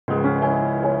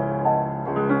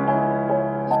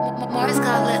Mars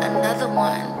got lit another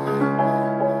one.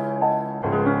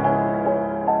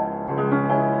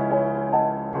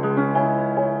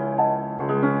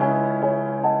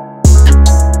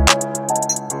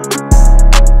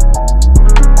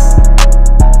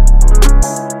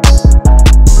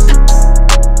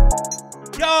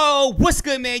 What's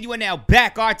good, man? You are now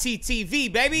back,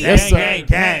 RTTV, baby. Yes, sir.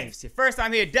 Gang. It's your first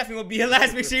time here. Definitely gonna be your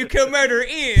last. Make sure you kill murder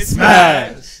is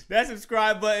smash that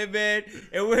subscribe button, man.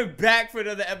 And we're back for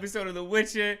another episode of The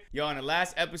Witcher. Yo, on the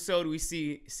last episode, we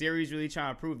see Ciri's really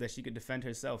trying to prove that she could defend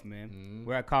herself, man.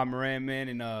 We're at Carl Moran, man,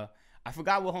 and I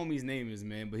forgot what homie's name is,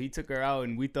 man, but he took her out,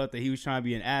 and we thought that he was trying to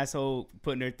be an asshole,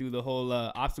 putting her through the whole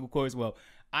obstacle course. Well,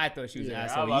 I thought she was an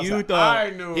asshole. You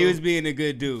thought he was being a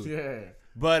good dude. Yeah.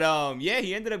 But, yeah,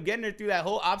 he ended up getting her through that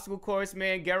whole obstacle course,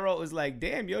 man. Geralt was like,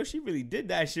 damn, yo, she really did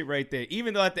that shit right there.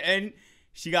 Even though at the end,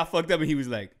 she got fucked up and he was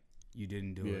like, you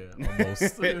didn't do it.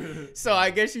 Almost. So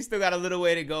I guess she still got a little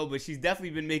way to go, but she's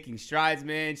definitely been making strides,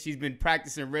 man. She's been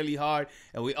practicing really hard.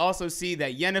 And we also see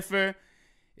that Yennefer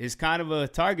is kind of a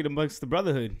target amongst the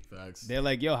Brotherhood. Facts. They're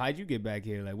like, yo, how'd you get back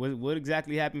here? Like, what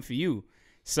exactly happened for you?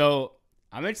 So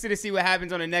I'm interested to see what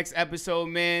happens on the next episode,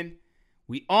 man.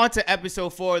 We on to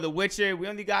episode 4 of The Witcher. We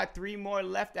only got 3 more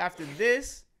left after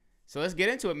this. So let's get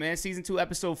into it, man. Season 2,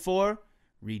 episode 4,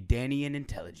 Redanian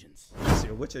Intelligence. It's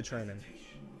your Witcher training.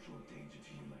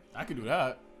 I could do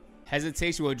that.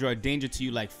 Hesitation will draw danger to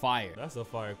you like fire. That's a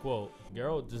fire quote.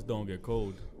 Geralt just don't get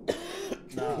cold.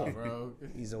 Nah, bro.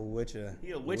 He's a Witcher.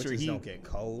 He a Witcher. Witchers He don't get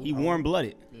cold. He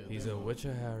warm-blooded. Yeah, He's a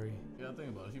Witcher, Harry. Yeah, think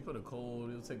about it. If you put a cold,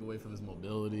 it'll take away from his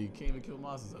mobility. Can't even kill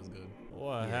monsters as good.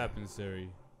 What happened, Ciri?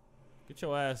 Get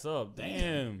your ass up.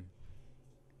 Damn.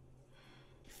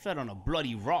 Fed on a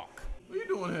bloody rock. What are you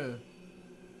doing here?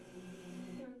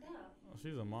 Oh,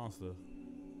 she's a monster.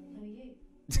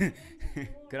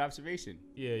 Good observation.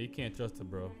 Yeah, you can't trust her,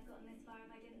 bro.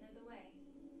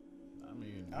 I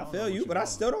mean, I don't feel know you, what but I want.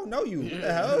 still don't know you. What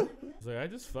the hell? It's like, I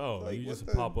just fell. Like, You what just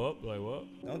the- pop up. Like, what?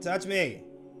 Don't touch me.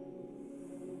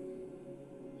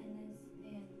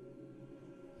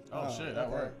 Oh, shit, that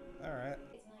okay. worked. All right.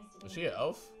 Is she an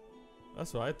elf?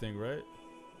 That's what I think, right?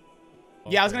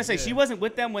 Yeah, I was going to say, yeah. she wasn't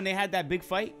with them when they had that big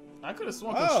fight. I could have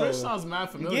sworn because Oh. Trish sounds mad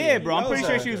familiar. Yeah, bro. I'm knows pretty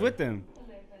sure that. she was with them.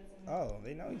 Oh,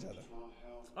 they know each other.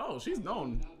 Oh, she's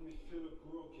known.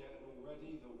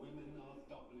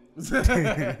 So, how do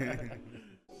you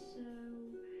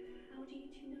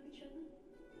two know each other?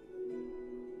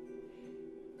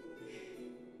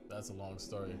 That's a long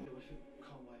story.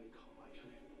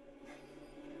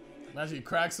 Imagine he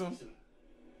cracks him.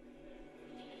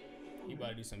 He about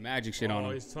to do some magic shit on Oh,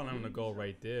 him. he's telling him to go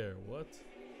right there. What?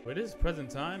 Wait, this is present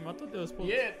time? I thought they were supposed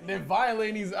Yeah, they're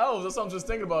violating these elves. That's what I'm just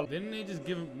thinking about. Didn't they just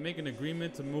make an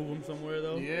agreement to move him somewhere,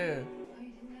 though? Yeah. Oh,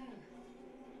 you didn't know.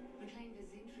 Reclaimed as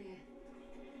Zintria.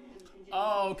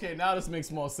 Oh, okay. Now this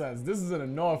makes more sense. This is in the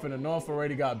north, and the north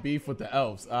already got beef with the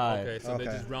elves. All right. Okay, so Okay.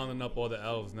 they're just rounding up all the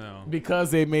elves now.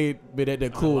 Because they made they're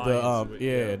cool. alliance with-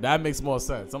 Yeah, yeah. that makes more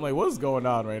sense. I'm like, what's going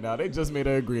on right now? They just made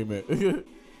an agreement.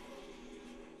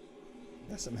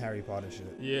 That's some Harry Potter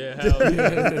shit. Yeah, hell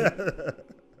yeah.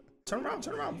 Turn around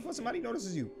before somebody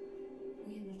notices you.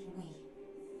 We are not away.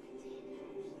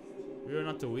 We are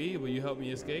not to we, but you help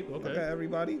me escape? Okay. Okay,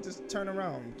 everybody, just turn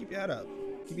around. Keep your head up.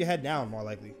 Keep your head down, more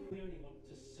likely. We only want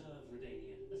to serve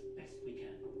Redanian as best we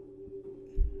can.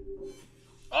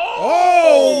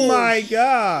 Oh my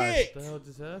God! What the hell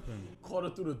just happened? Caught her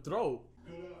through the throat.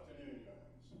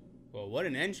 Well, what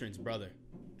an entrance, brother.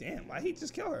 Damn, why he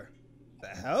just kill her? The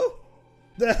hell?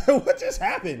 What just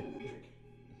happened?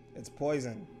 It's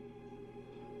poison.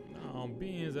 No, I'm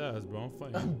beating his ass, bro. I'm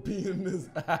fighting. I'm beating his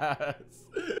ass.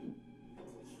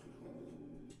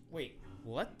 Wait,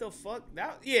 what the fuck?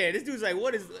 Yeah, this dude's like,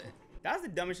 what is... That was the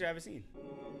dumbest shit I've ever seen.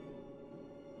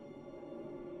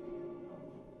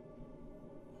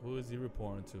 Who is he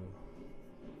reporting to?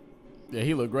 Yeah,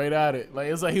 he looked great at it. Like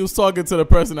it's like he was talking to the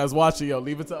person that's watching. Yo,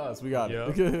 leave it to us. We got Yeah.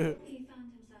 it. He found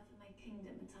himself in my kingdom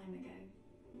a time ago.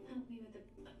 Helped me with a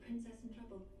princess in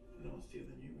trouble. Nastier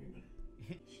than you, even.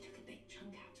 She took a big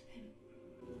chunk out of him.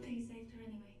 But he saved her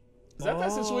anyway. Is that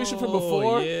that situation from Oh,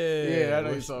 before? Yeah. Yeah, I know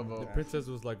Where you're talking The about. princess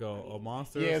was like a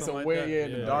monster. Yeah, or it's a something like weird, that. yeah,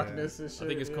 in the darkness and shit. I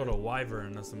think it's yeah. called a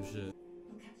wyvern or some shit.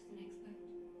 We'll catch the next boat.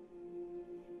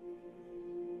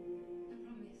 I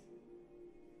promise.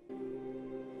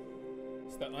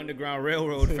 It's the Underground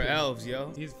Railroad for elves,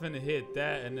 yo. He's finna hit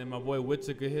that, and then my boy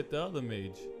Witcher could hit the other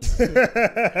mage.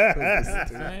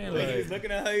 Man, Like, he's like,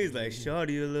 looking at her, he's like,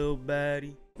 shorty, you little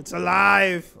baddie. It's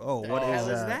alive. Oh, What what the hell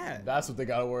is is that? That's what they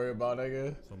gotta worry about,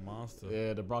 nigga. it's a monster.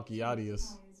 Yeah, the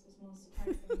bronchitis. Was more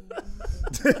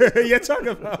surprising than You're talking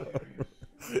about.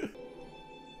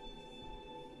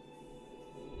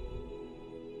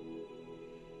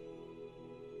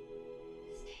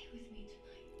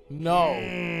 No.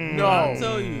 No. I'll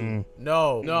tell you.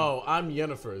 No. I'm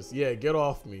Yennefer's. Yeah, get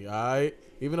off me, all right?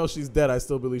 Even though she's dead, I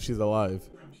still believe she's alive.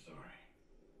 I'm sorry.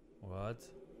 What?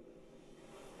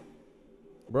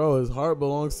 Bro, his heart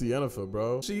belongs to Yennefer,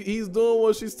 bro. He's doing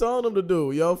what she's telling him to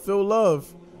do. Yo, feel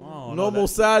love. Oh, No no, more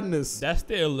sadness. That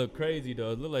still look crazy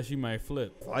though. It look like she might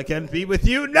flip. If I can't be with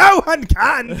you, no one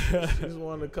can. She just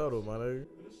wanted to cuddle, my nigga.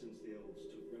 Ever since the elves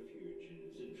took refuge in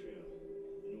Zintriel,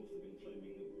 the North have been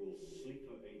claiming that we're all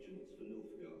sleeper agents for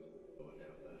Nilfgaard. Oh, I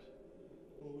doubt that.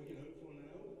 All we can hope for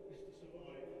now is to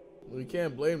survive. We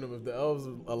can't blame them. If the elves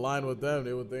align with them,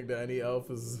 they would think that any elf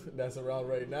that's around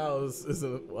right now is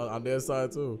on their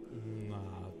side too. Nah,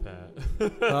 Pat.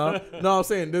 Huh? No, I'm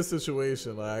saying this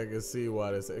situation, like I can see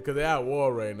why they say, because they're at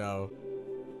war right now.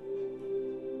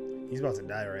 He's about to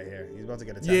die right here. He's about to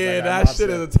get attacked. Yeah, by that monster shit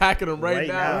is attacking him right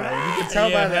now. You can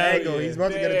tell by the hell angle. yeah. He's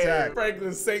about to get attacked.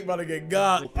 Franklin Saint about to get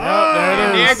got. Oh,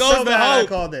 there it is. I'm There goes so the bad hope. I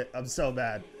called it. I'm so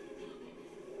bad.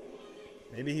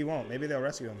 Maybe he won't. Maybe they'll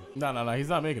rescue him. No, he's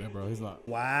not making it, bro. He's not.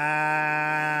 Wow.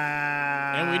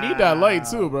 And we need that light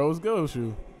too, bro. What's good with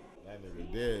you? That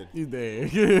nigga dead. He's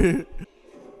dead.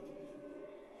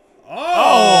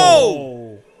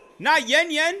 Oh! Not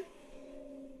Yen.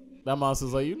 That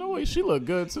monster's like, you know what? She look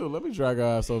good too. Let me drag her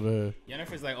ass over here.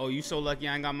 Yennefer's like, oh, you so lucky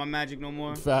I ain't got my magic no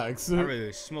more. Facts. I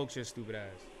really smoked your stupid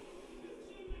ass.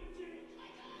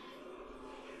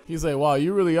 He's like, wow,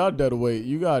 you really are dead weight.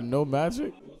 You got no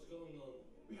magic? What's going on?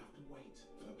 We have to wait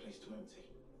for the place to empty.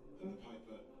 And the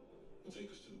piper will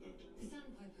take us to the boat. The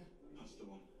Sandpiper. That's the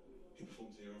one. He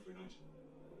performs here every night.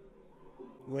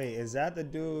 Wait, is that the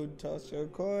dude? Toss your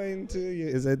coin to you.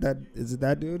 Is it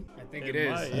that dude? I think It it is.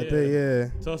 might. I think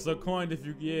yeah. Toss a coin if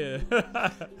you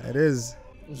It is.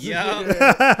 Yeah.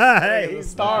 Hey, he's a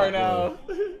star now.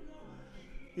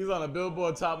 He's on a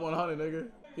Billboard Top 100, nigga.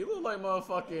 He look like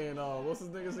motherfucking, what's his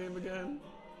nigga's name again?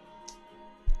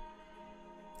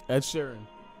 Ed Sheeran.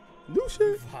 New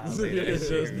shit. It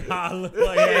does not look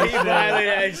like Yeah, he that.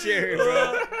 violated that shit,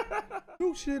 bro.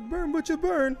 New shit. Burn what you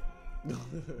burn.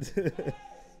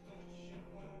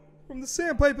 From the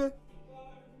Sandpiper.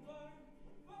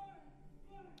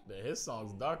 Yeah, his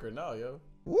song's darker now, yo.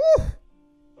 Woo.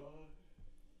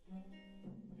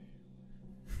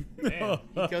 Damn,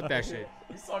 he killed that shit.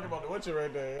 He's talking about The Witcher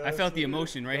right there. Yo. I felt the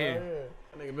emotion right here.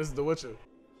 Yeah. That nigga misses The Witcher. More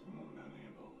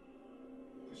malleable,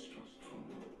 distrustful,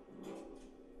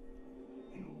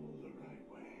 in all the right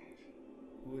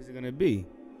ways. Who is it gonna be?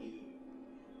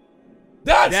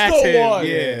 That's That's the him, one.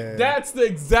 yeah. That's the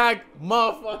exact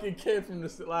motherfucking kid from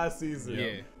the last season. Yeah.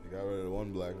 You got rid of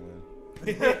one black man.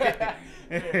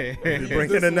 You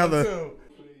bring in another.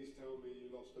 Please tell me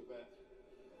you lost a bet.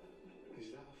 Is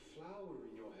that a flower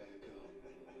in your hair, girl?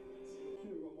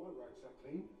 You got my rags that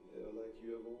clean. Yeah, like you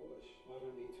ever wash. I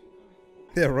don't need to,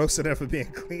 honey. They're roasting her for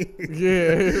being clean.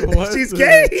 Yeah. What? She's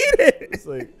gay. Eat it. It's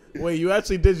like, wait, you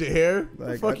actually did your hair? What the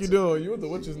Like, fuck you that's- doing? You with The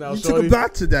Witches now, You took shorty. a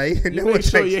bath today, and You no one make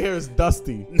sure takes. your hair is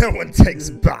dusty. No one takes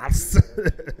baths.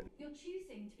 You're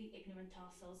choosing to be ignorant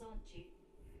arseholes, aren't you?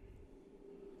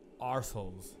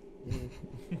 Arseholes.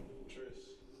 Tris.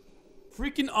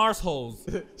 Freaking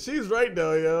arseholes. She's right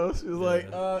though, yo. She's like,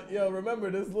 yo, remember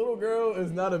this little girl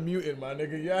is not a mutant, my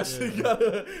nigga. You actually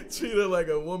gotta treat her like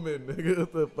a woman, nigga.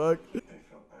 What the fuck? They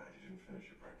felt bad you didn't finish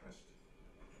your breakfast.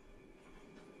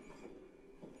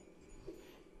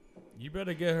 You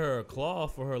better get her a claw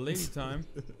for her lady time.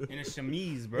 In a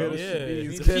chemise, bro. Yeah.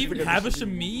 chemise. Does she even have a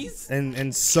chemise?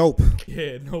 and soap.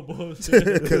 Yeah, no bullshit.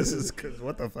 Because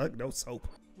what the fuck? No soap.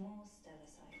 More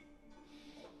stellicide.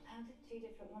 How did two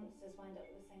different monsters wind up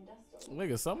with the same dust storm?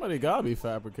 Nigga, somebody gotta be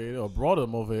fabricated or brought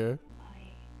them over here.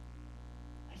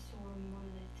 I saw a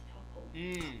monolith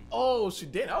topple. Oh, she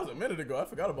did. That was a minute ago. I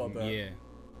forgot about that. Yeah.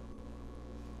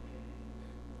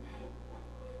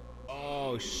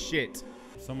 Oh shit.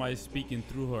 Somebody's speaking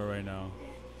through her right now.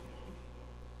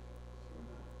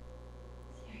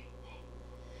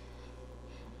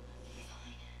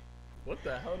 What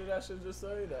the hell did that shit just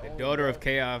say? The daughter of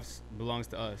chaos belongs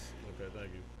to us. Okay,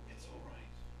 thank you. It's all right.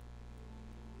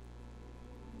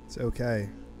 It's okay.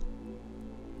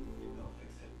 I'll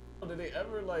fix it. Did they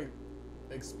ever like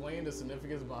explain the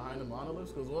significance behind the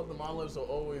monoliths? Because what if the monoliths are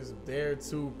always there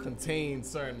to contain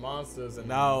certain monsters, and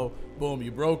now, boom,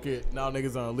 you broke it. Now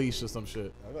niggas on a leash or some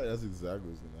shit. I feel like that's exactly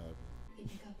what's gonna happen. You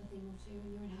pick up a thing or two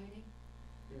when you're in hiding?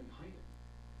 You're in hiding.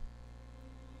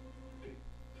 Big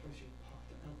place you parked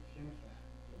the elf Yennefer.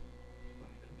 I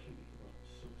completely forgot.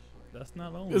 So sorry. That's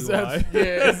not only It's why.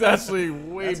 yeah, it's actually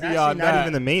way That's beyond actually not that.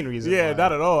 even the main reason. Yeah, why.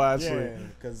 not at all, actually.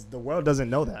 because the world doesn't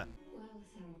know that. Well,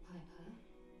 Sarah Piper,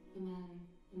 the man,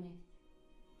 the myth,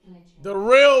 the legend. The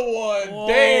real one.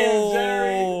 Damn,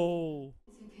 Jerry. Oh.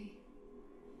 It's okay.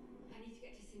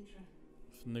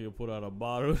 Nigga put out a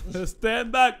bottle.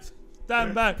 Stand back.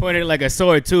 Stand back. Pointed like a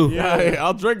sword too. Yeah, hey,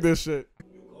 I'll drink this shit.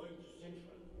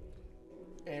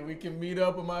 And we can meet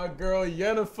up with my girl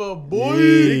Yennefer, boy.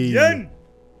 Yen.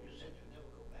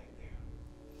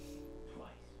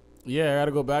 Yeah, I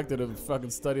gotta go back there to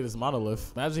fucking study this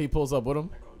monolith. Imagine he pulls up with him.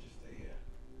 I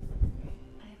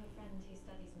have a friend who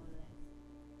studies monoliths.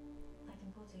 I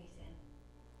can portal you to him.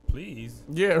 Please.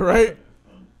 Yeah, right?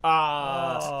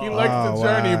 He likes the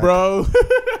journey, bro.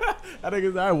 I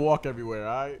think I walk everywhere,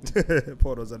 all right?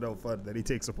 Portals are no fun. Then he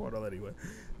takes a portal anyway.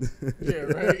 Yeah,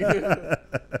 right?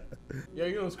 Yeah,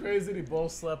 you know what's crazy? They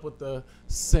both slept with the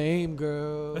same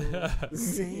girl.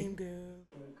 Same girl.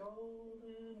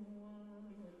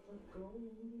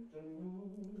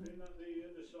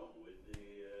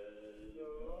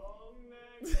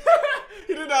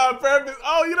 He did that on purpose.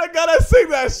 Oh, you don't gotta sing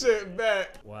that shit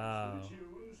back. Wow.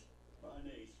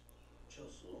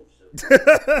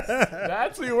 That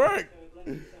actually worked.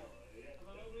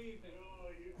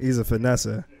 He's a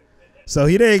finesser. So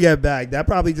he didn't get back. That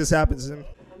probably just happens to him. Am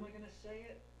I going to say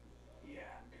it? Yeah,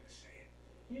 I'm going to say it.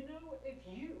 You know, if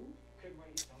you could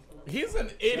raise something. He's an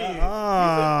idiot. He's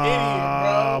Oh, an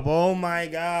idiot, bro. oh my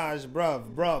gosh,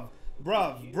 bruv.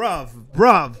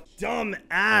 Dumb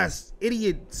ass,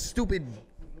 idiot, stupid.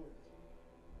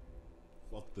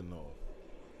 Fuck the no.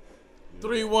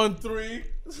 313.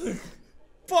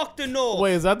 Fuck the North.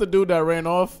 Wait, is that the dude that ran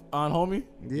off on homie?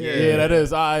 Yeah. Yeah, that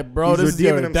is. All right, bro. He's This is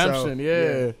your redeeming himself. redemption.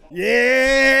 Yeah.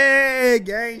 Yeah,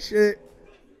 gang shit.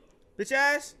 Bitch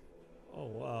ass. Oh,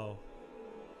 wow.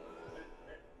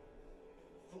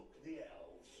 Fuck the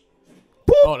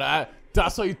elves. Oh,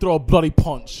 that's how you throw a bloody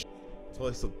punch.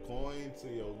 Toss a coin to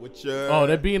your witcher. Oh,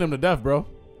 they're beating him to death, bro.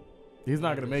 He's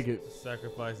not gonna make it.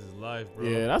 Sacrifice his life, bro.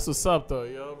 Yeah, that's what's up though,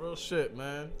 yo. Real shit,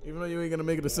 man. Even though you ain't gonna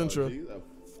make it to Central.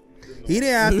 He didn't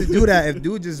have to do that if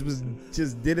dude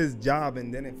just did his job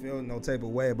and didn't feel no type of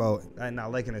way about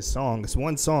not liking his song. It's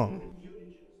one song.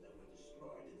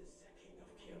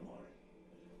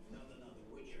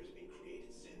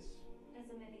 There's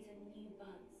a many new buds.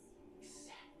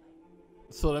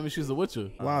 So that means she's a witcher.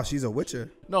 Wow, she's a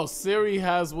witcher. No, Siri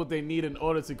has what they need in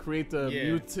order to create the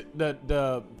Yeah.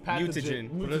 the pathogen. Mutagen.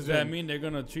 What does that mean? They're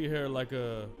gonna treat her like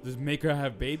just make her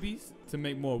have babies to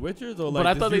make more witchers, or like? But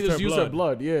I thought they just use used her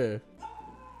blood. Yeah.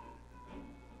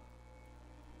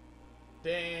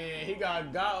 Damn, he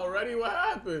got already. What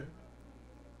happened?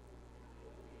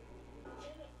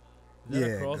 Is that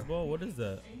Yeah, a crossbow? What is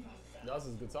that? That's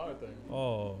his guitar thing.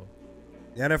 Oh,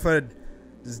 Yennefer,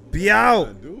 just be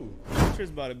out. Dude. Centra's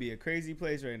about to be a crazy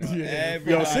place right now. Yeah.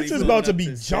 Everybody Yo, Centra's pulling about to up be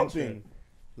Centra. jumping.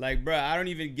 Like, bro, I don't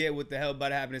even get what the hell about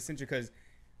to happen to Centra because.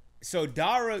 So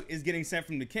Dara is getting sent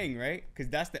from the king, right? Because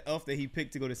that's the elf that he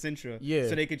picked to go to Centra. Yeah.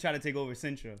 So they could try to take over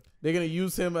Centra. They're gonna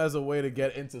use him as a way to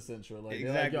get into Central. Like, they're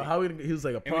like, Exactly. yo, how he was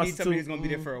like a And we need somebody who's prostitute. gonna be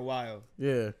there for a while.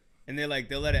 Yeah, And they're like,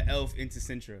 they'll let an elf into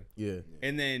Centra. yeah,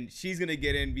 And then she's gonna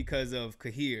get in because of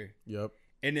Kahir. yep.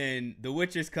 And then the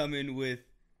Witcher's coming with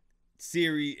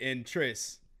Ciri and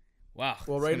Triss. Wow.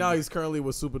 Well, It's right gonna now be- he's currently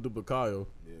with Super Duper Kyle.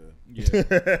 Yeah.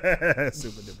 Yeah.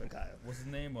 Super duper Kyle. what's his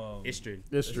name? Istrid.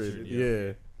 Istrid, yeah.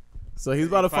 yeah. So he's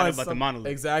about to Find out find about the some-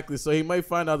 monolith. Exactly. So he might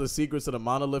find out the secrets of the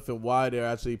monolith and why they're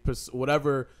actually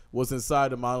whatever was inside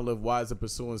the monolith. Why is it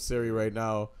pursuing Ciri right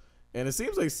now? And it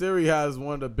seems like Ciri has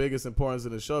one of the biggest importance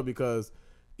in the show because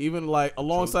even like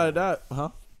alongside of that,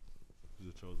 She's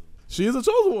a chosen. she is a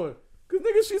chosen one. Cause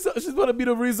nigga, she's gonna be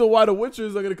the reason why the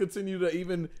witches are gonna continue to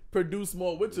even produce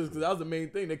more witches. Cause that was the main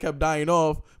thing. They kept dying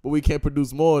off, but we can't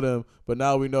produce more of them. But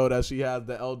now we know that she has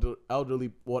the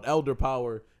elder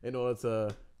power in order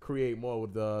to create more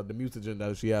with the mutagen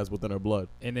that she has within her blood.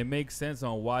 And it makes sense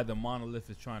on why the monolith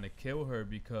is trying to kill her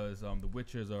because the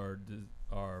witchers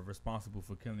are responsible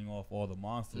for killing off all the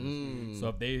monsters.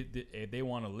 So if they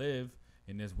want to live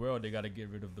in this world, they got to get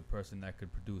rid of the person that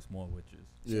could produce more witches.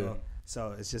 Yeah.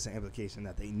 So it's just an implication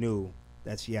that they knew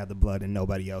that she had the blood and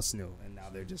nobody else knew, and now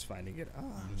they're just finding it.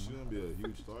 She's gonna be a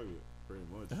huge target, pretty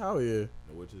much. Hell yeah.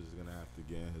 The witches is gonna have to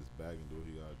get in his bag and do what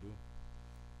he gotta do.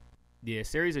 Yeah,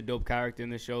 Ciri's a dope character in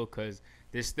the show because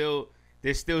there's still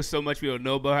so much we don't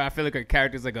know about her. I feel like her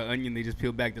character's like an onion. They just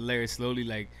peel back the layers slowly.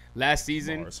 Like last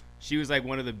season, Bars. she was like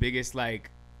one of the biggest like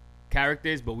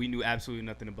characters, but we knew absolutely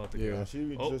nothing about the Yeah. girl.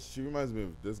 She reminds me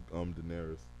of this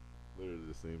Daenerys. Literally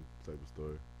the same type of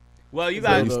story. Well, you So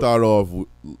guys, you start off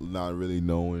not really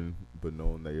knowing, but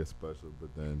knowing that you're special.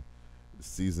 But then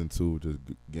season 2, just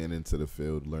getting into the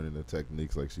field, learning the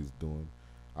techniques like she's doing.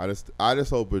 I just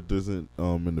hope it doesn't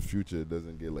in the future it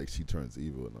doesn't get like she turns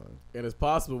evil or nothing. And it's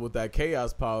possible with that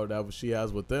chaos power that she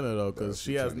has within her though, because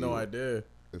Yeah, she has turn no evil. idea.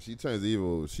 If she turns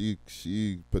evil,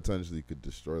 she potentially could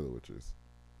destroy the witches.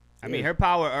 I mean, her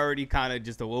power already kind of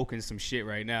just awoken some shit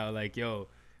right now. Like, yo,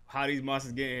 how these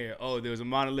monsters get here? Oh, there was a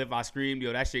monolith. I screamed.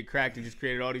 Yo, that shit cracked and just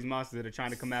created all these monsters that are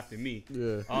trying to come after me.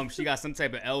 Yeah. She got some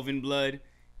type of elven blood.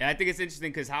 And I think it's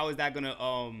interesting because how is that going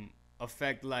to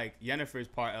affect, like, Yennefer's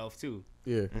part elf, too?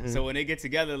 Yeah. Mm-hmm. So when they get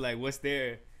together, like, what's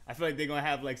their... I feel like they're going to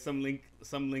have, like, some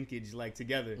linkage, like,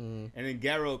 together. And then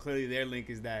Geralt, clearly their link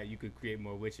is that you could create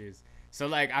more witches. So,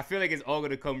 like, I feel like it's all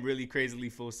going to come really crazily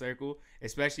full circle,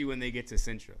 especially when they get to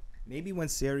Cintra. Maybe when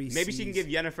Ciri Maybe she can sees- give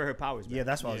Yennefer her powers back. Yeah,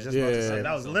 that's what I was just about to say.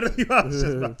 That was literally what I was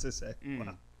just about to say.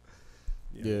 Wow.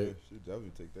 Yeah. She'd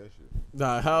definitely take that shit.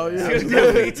 Nah, hell yeah. She'll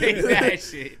definitely take that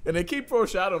shit. And they keep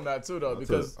foreshadowing that too, though,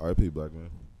 because R.I.P. Black man.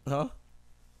 huh?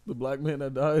 The black man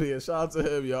that died. Yeah, shout out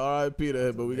to him. Yo, R.I.P. to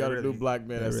him. But we got a new black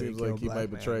man that seems like he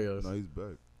might betray us. No, he's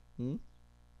back.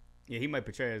 Yeah, he might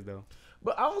betray us, though.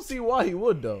 But I don't see why he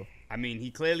would, though. I mean,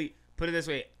 he clearly... Put it this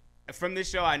way. From this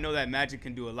show, I know that magic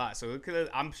can do a lot. So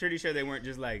I'm pretty sure they weren't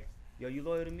just like, yo, you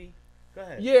loyal to me? Go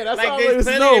ahead. Yeah, that's like, all. there's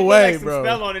There's clearly no they put, way, like, some bro.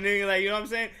 spell on it, and like, you know what I'm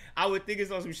saying? I would think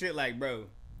it's on some shit like, bro.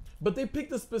 But they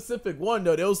picked a specific one,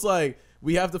 though. They was like,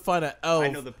 we have to find an I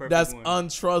elf know the perfect that's one.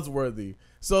 untrustworthy.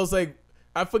 So it's like,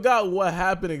 I forgot what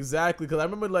happened exactly, because I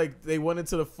remember like they went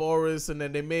into the forest and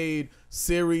then they made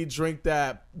Ciri drink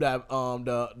the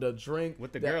drink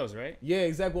With the that- girls, right? Yeah,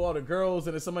 exactly. With all the girls,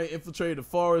 and then somebody infiltrated the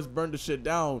forest, burned the shit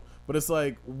down. But it's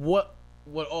like, what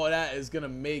all that is gonna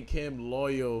make him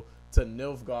loyal to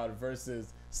Nilfgaard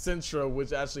versus Cintra,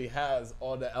 which actually has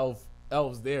all the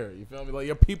elves there. You feel me? Like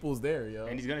your people's there, yo.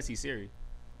 And he's gonna see Ciri.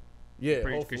 Yeah,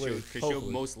 Because hopefully.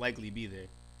 she'll most likely be there.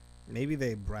 Maybe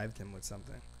they bribed him with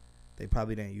something. They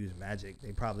probably didn't use magic.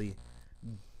 They probably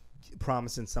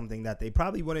promising something that they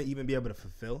probably wouldn't even be able to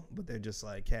fulfill. But they're just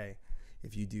like, hey,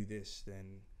 if you do this, then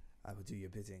I will do your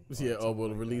bidding. Yeah,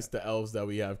 we'll release the elves that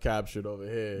we have captured over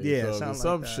here. Yeah,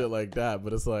 some shit like that.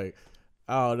 But it's like,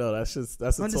 I don't know. That's a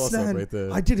toss up right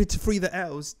there. I did it to free the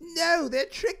elves. No, they're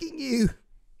tricking you.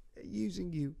 They're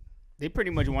using you. They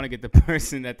pretty much want to get the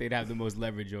person that they'd have the most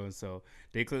leverage on. So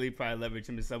they clearly probably leverage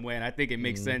him in some way. And I think it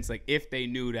makes sense. Like, if they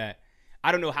knew that,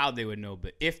 I don't know how they would know,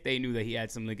 but if they knew that he had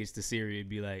some linkage to Ciri, it'd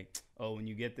be like, oh, when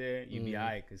you get there, you'd be all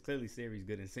right. Because clearly Ciri's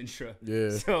good in Cintra.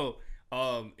 Yeah. So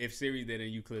if Ciri's there, then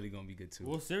you clearly going to be good too.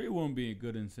 Well, Ciri won't be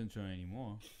good in Cintra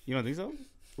anymore. You don't think so?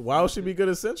 Why would she be good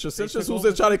at Cintra? Cintra's took who's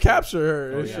over trying to capture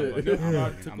her and yeah, shit.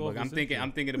 Took I'm over thinking Cintra.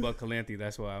 I'm thinking about Calanthe.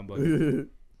 That's why I'm bugging.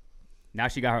 Now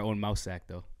she got her own mouse sack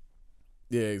though.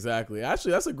 Yeah, exactly.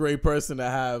 Actually, that's a great person to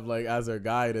have like as her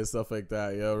guide and stuff like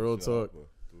that. Yo, real talk.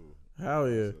 Hell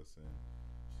yeah. She's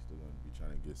still gonna be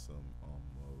trying to get some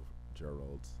of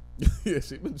Gerald's. Yeah,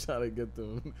 she been trying to get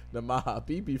the Maha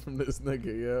Bibi from this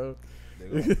nigga, yo.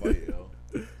 They gonna fight, yo.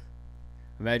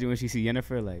 Imagine when she see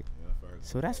Yennefer like, Yennefer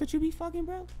so that's what you be fucking,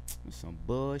 bro? That's some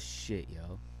bullshit,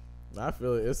 yo. I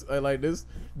feel it. It's like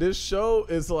this show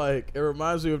is like, it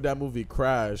reminds me of that movie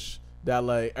Crash, that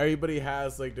like everybody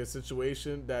has like their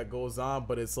situation that goes on,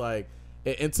 but it's like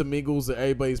it intermingles with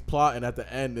everybody's plot, and at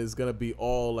the end is gonna be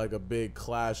all like a big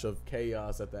clash of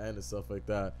chaos at the end and stuff like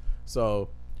that. So,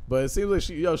 but it seems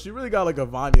like she really got like a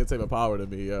Vanya type of power to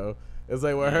me, yo. It's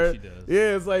like with her, she does.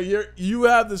 yeah, it's like you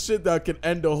have the shit that can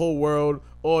end the whole world,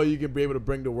 or you can be able to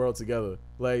bring the world together.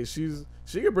 Like she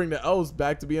can bring the elves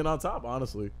back to being on top,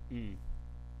 honestly.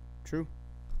 True.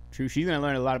 She's gonna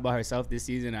learn a lot about herself this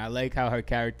season. I like how her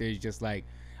character is just like,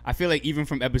 I feel like even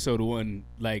from episode 1,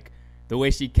 like the way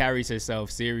she carries herself,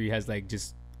 Ciri has like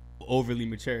just overly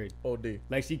matured. OD.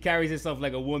 Like she carries herself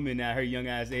like a woman at her young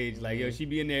ass age. Like yo, she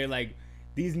be in there like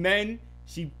these men.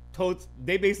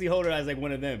 They basically hold her as like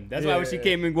one of them. That's why when she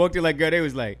came and walked in, like girl, they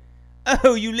was like,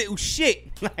 oh, you little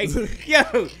shit. Like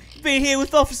yo, been here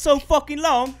with us for so fucking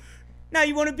long. Now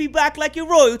you want to be back like your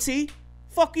royalty?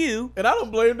 Fuck you. And I don't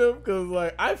blame them, because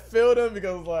like I feel them,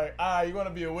 because like you want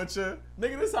to be a witcher,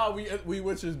 nigga. This is how we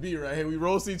witchers be right here. We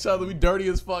roast each other. We dirty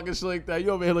as fuck and shit like that.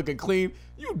 You over here looking clean.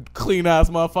 You clean ass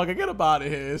motherfucker. Get up out of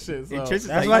here and shit. So. And Trish is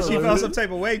That's like, why she felt some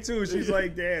type of way too. She's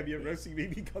like, damn, you're roasting me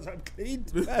because I'm clean.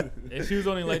 And she was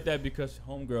only like that because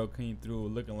homegirl came through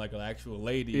looking like an actual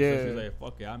lady. Yeah. So she's like,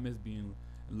 fuck it, I miss being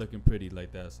looking pretty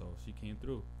like that. So she came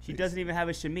through. She doesn't even have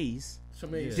a chemise.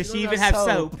 Shemaine, Does don't she even have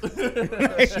soap?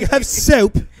 You have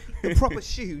soap, the proper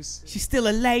shoes. She's still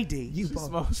a lady. You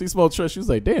She smelled Trish. She was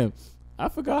like, damn, I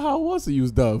forgot how it was to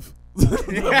use Dove.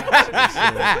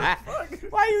 Why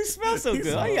you smell so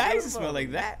good? Oh, yeah, I used to smell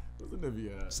like that.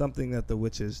 something that the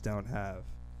witches don't have.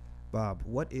 Bob,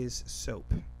 what is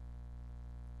soap?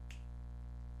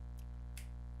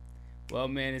 Well,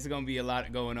 man, it's going to be a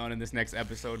lot going on in this next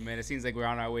episode, man. It seems like we're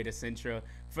on our way to Cintra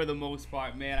for the most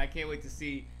part, man. I can't wait to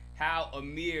see how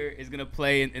Amir is going to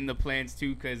play in the plans,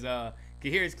 too, because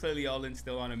Kahir is clearly all in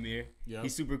still on Amir. Yep.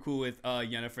 He's super cool with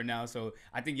Yennefer now, so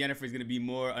I think Yennefer is gonna be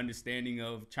more understanding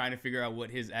of trying to figure out what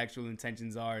his actual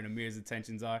intentions are and Amir's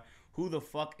intentions are. Who the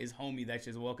fuck is homie that's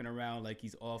just walking around like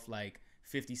he's off like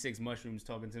 56 mushrooms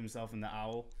talking to himself in the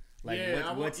owl? Like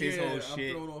what's his whole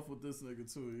shit? I'm thrown off with this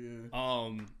nigga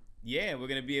too. Yeah, we're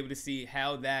gonna be able to see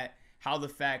how the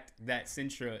fact that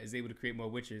Sintra is able to create more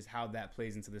witches, how that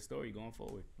plays into the story going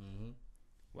forward. Mm-hmm.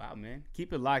 Wow, man.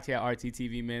 Keep it locked here at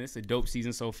RTTV, man. It's a dope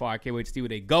season so far. I can't wait to see where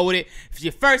they go with it. If it's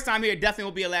your first time here, definitely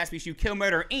will be a last week. You Kill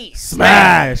Murder Inc.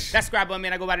 Smash. That's Scrap Button,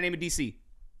 man. I go by the name of DC.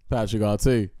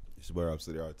 Patricrt. It's your boy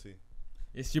Robcityrt.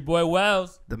 It's your boy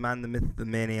Wells. The man, the myth, the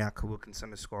maniac who will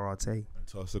consume his score RT.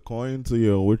 Toss a coin to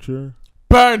your Witcher.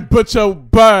 Burn, butcher,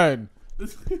 burn.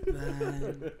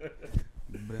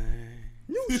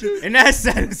 And that's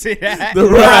it. The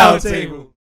round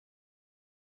table.